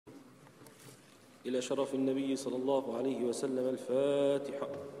إلى شرف النبي صلى الله عليه وسلم. الفاتحة.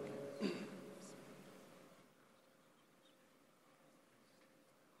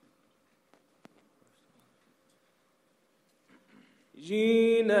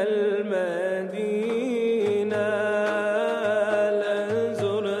 جينا المدينة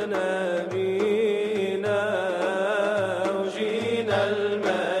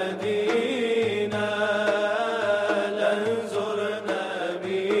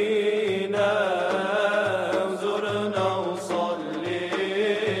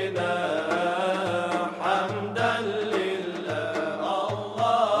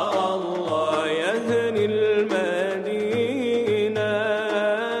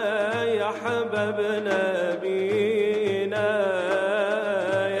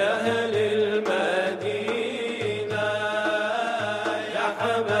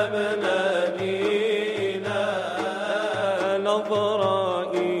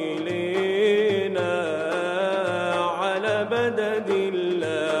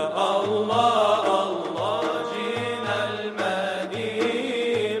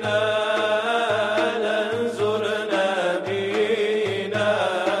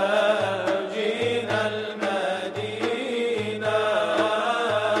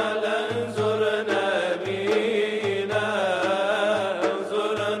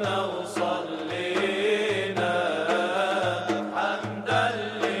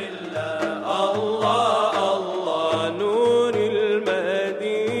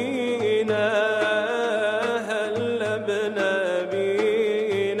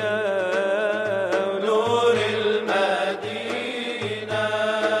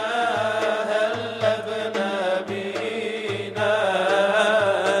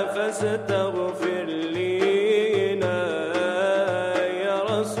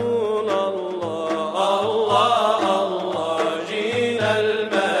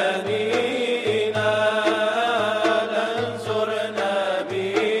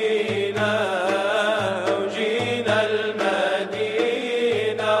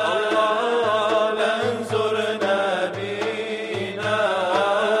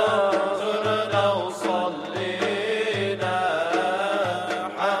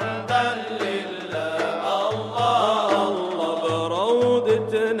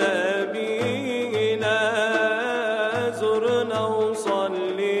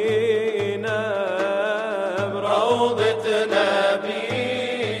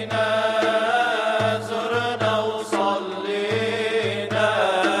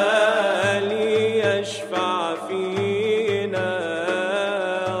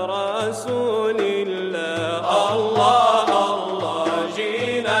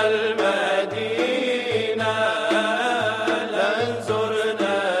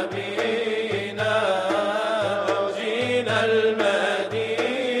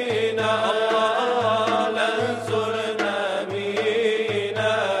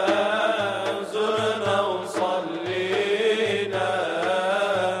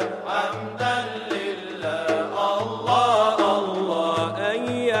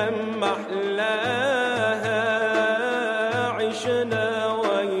محلى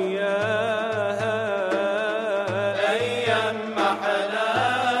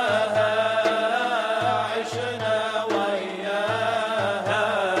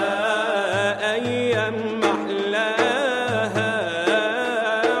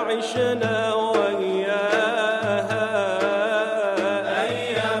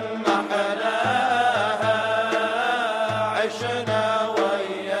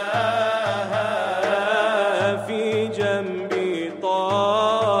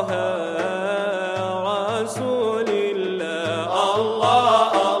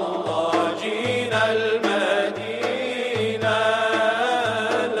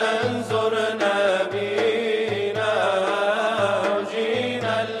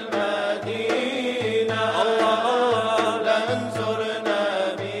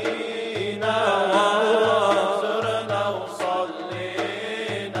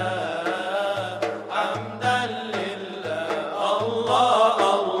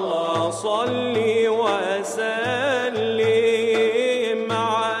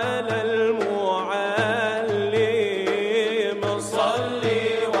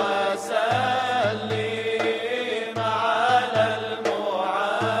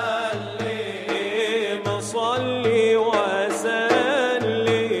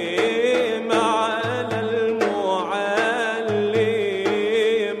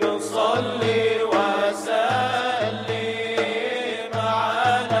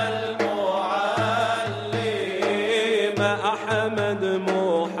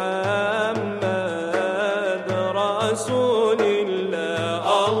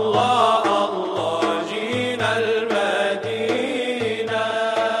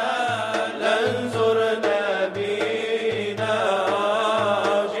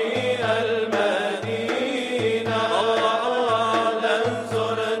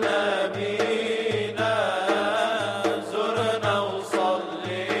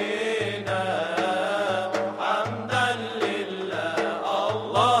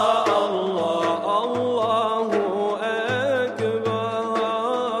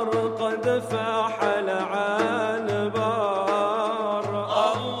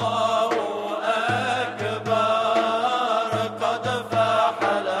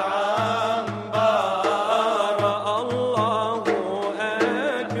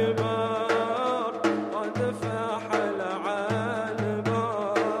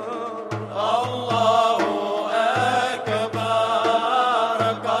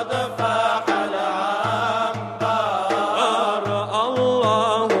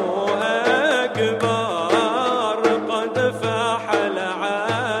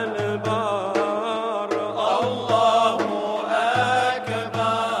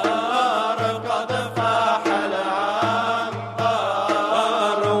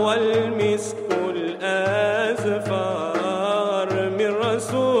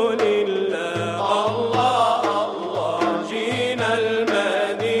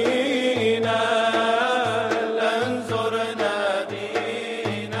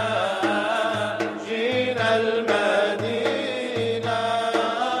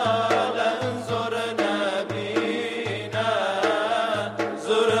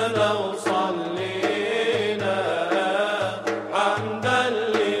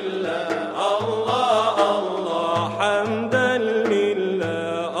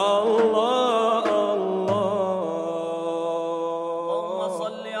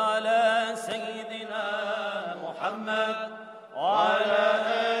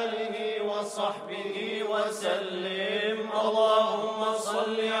وصحبه وسلم. اللهم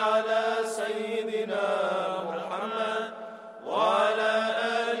صل على سيدنا محمد وعلى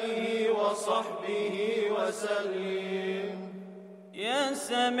آله وصحبه وسلم. يا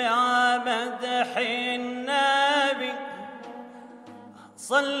سمع مدح النبي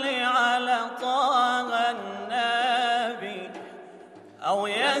صل على طه النبي، أو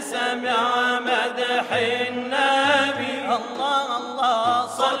يا سمع مدح النبي الله الله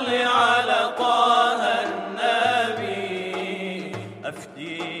صل على طه النبي.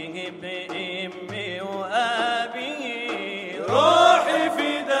 أفديه بأمي وأبي روحي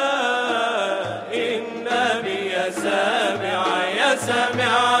فداء النبي يا سامع يا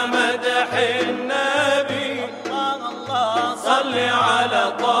سامع مدح النبي الله الله صل على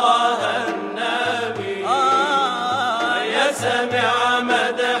طه النبي. يا سامع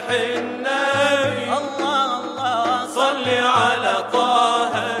مدح النبي الله الله صل على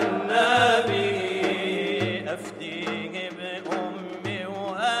طه النبي. أفديه بأمي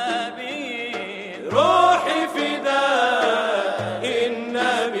وأبي روحي فداء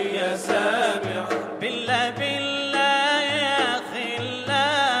النبي يا سامع. بالله بالله يا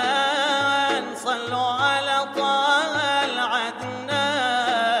خلان صلوا على طه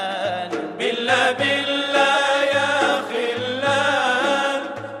العدنان. بالله بالله يا خلان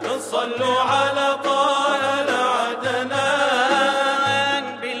صلوا على طه العدنان.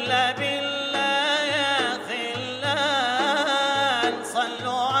 بالله بالله يا خلان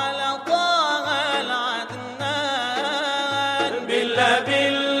صلوا على طه العدنان. بالله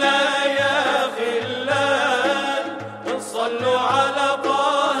بالله يا خلان صلوا على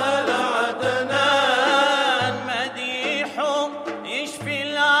طه العدنان. مديحه يشفي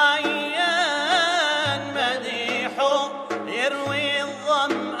العيان، مديحه يروي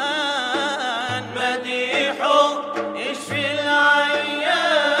الظمآن، مديحه يشفي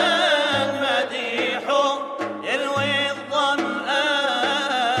العيان، مديحه يروي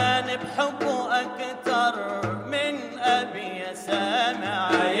الظمآن. بحبه أكتر من أبي يا سامع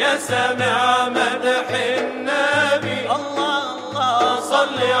يا سامع مدح النبي الله الله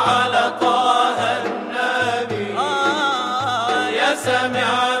صل على طه النبي. يا سامع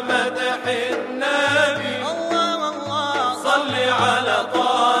مدح النبي الله الله صل على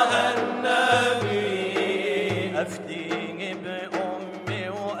طه النبي. أفديه بأمي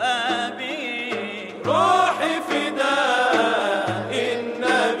وأبي روحي فداء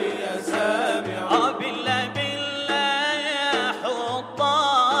النبي يا سامع. بالله بالله يا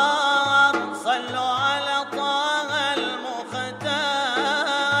حضار صلوا على طه المختار.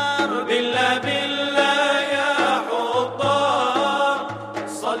 بالله بالله يا حضار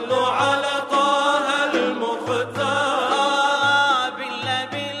صلوا على طه المختار. بالله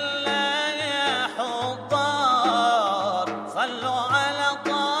بالله يا حضار صلوا على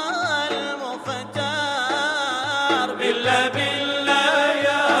طه المختار. بالله بالله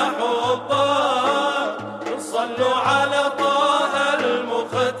يا حضار صلوا على طه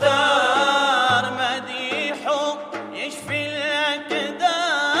المختار. مديحه يشفي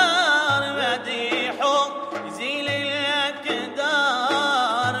الأكدار، مديحه يزيل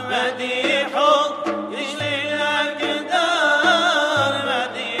الأكدار، مديحه يشفي الأكدار،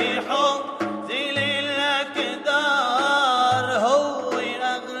 مديحه يزيل الأكدار. هو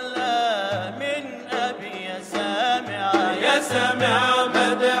أغلى من أبي يا سامع يا سامع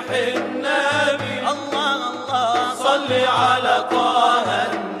مدح النبي الله الله صل على طه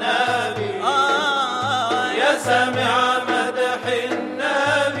النبي. يا سامع مدح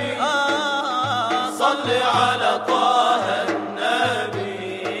النبي صل على طه النبي.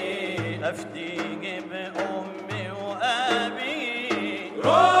 أفديه بأمي وأبي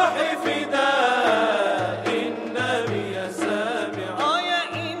روحي فداء النبي يا سامع. يا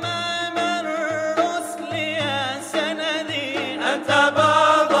إمام الرسل يا سندي أنت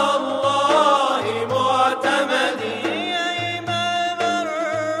بعد الله معتمدي. يا إمام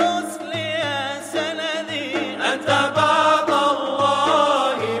الرسل يا سندي أنت بعد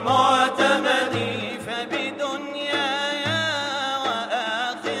الله معتمدي. فبدنياي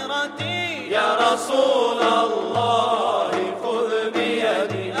وآخرتي يا رسول الله خذ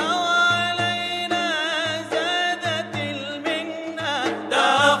بيدي. وعلينا زادت المنة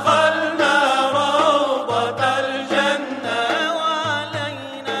دخلنا روضة الجنة.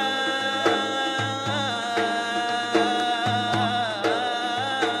 وعلينا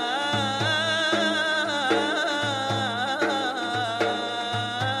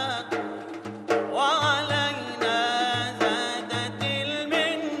وعلينا زادت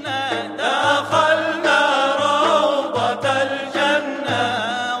المنة دخلنا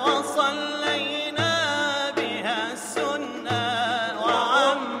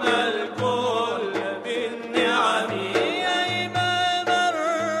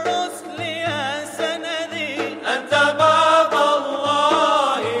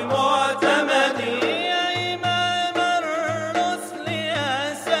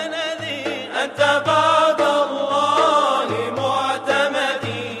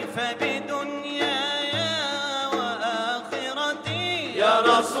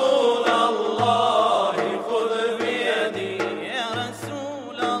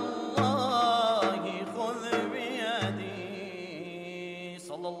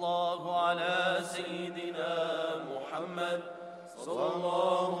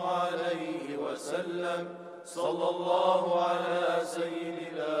صلى الله على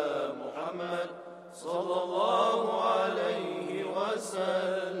سيدنا محمد صلى الله عليه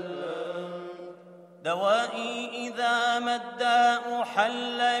وسلم. دوائي إذا ما الداء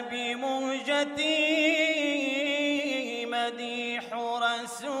حل بمهجتي مديح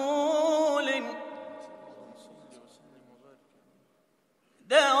رسول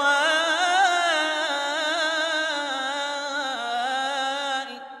دوائي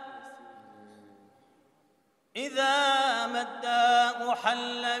إذا ما الداء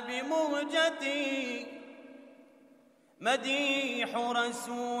حل بمهجتي مديح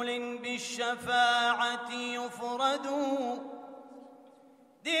رسول بالشفاعة يفرد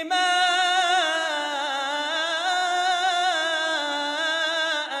دماء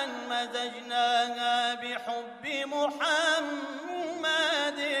مزجناها بحب محمد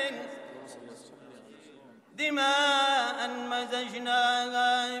دماء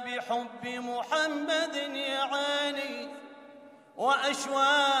مزجناها بحب محمد يعني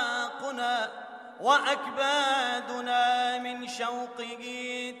وأشواقنا وأكبادنا من شوقه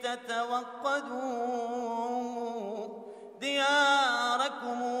تتوقد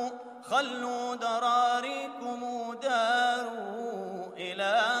دياركم خلوا دراريكم داروا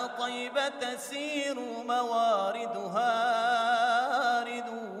إلى طيبة تسير مواردها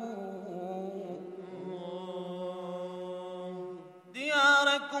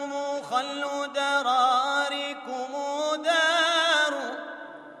دياركم خلوا دراريكم داروا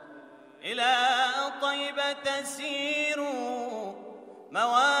إلى طيبة تسير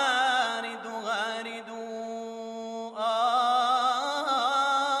موارد غارد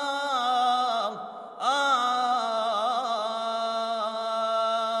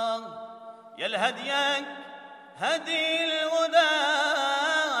يا الهديك هدي الهدى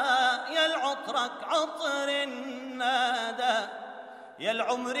يا العطرك عطر النادى يا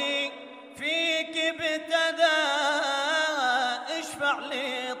العمري فيك ابتدى اشفع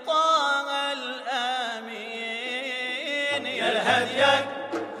لي طه الامين يا الهديك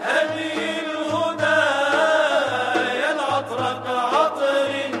هدي